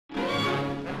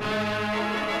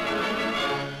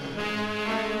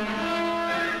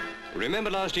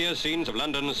Remember last year's scenes of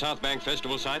London's South Bank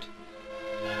Festival site?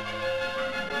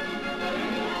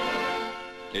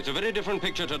 It's a very different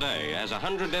picture today, as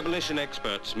 100 demolition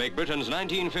experts make Britain's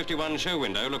 1951 show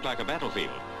window look like a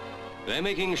battlefield. They're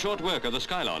making short work of the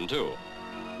Skylon, too.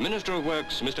 Minister of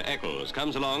Works, Mr. Eccles,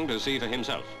 comes along to see for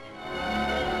himself.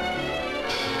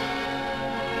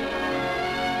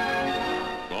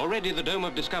 Already the Dome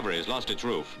of Discovery has lost its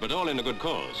roof, but all in a good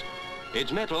cause.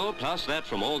 Its metal, plus that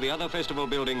from all the other festival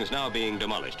buildings now being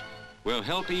demolished, will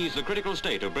help ease the critical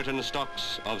state of Britain's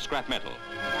stocks of scrap metal.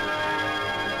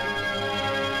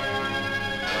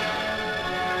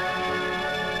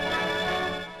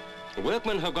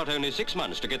 Workmen have got only 6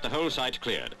 months to get the whole site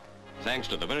cleared. Thanks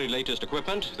to the very latest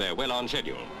equipment, they're well on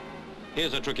schedule.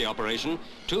 Here's a tricky operation.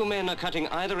 2 men are cutting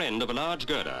either end of a large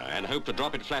girder and hope to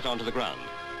drop it flat onto the ground.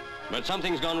 But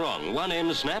something's gone wrong. One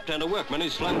end snapped and a workman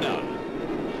is flung down.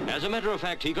 As a matter of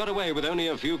fact, he got away with only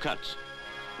a few cuts.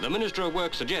 The Minister of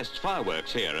Works suggests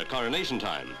fireworks here at coronation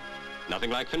time.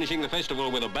 Nothing like finishing the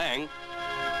festival with a bang.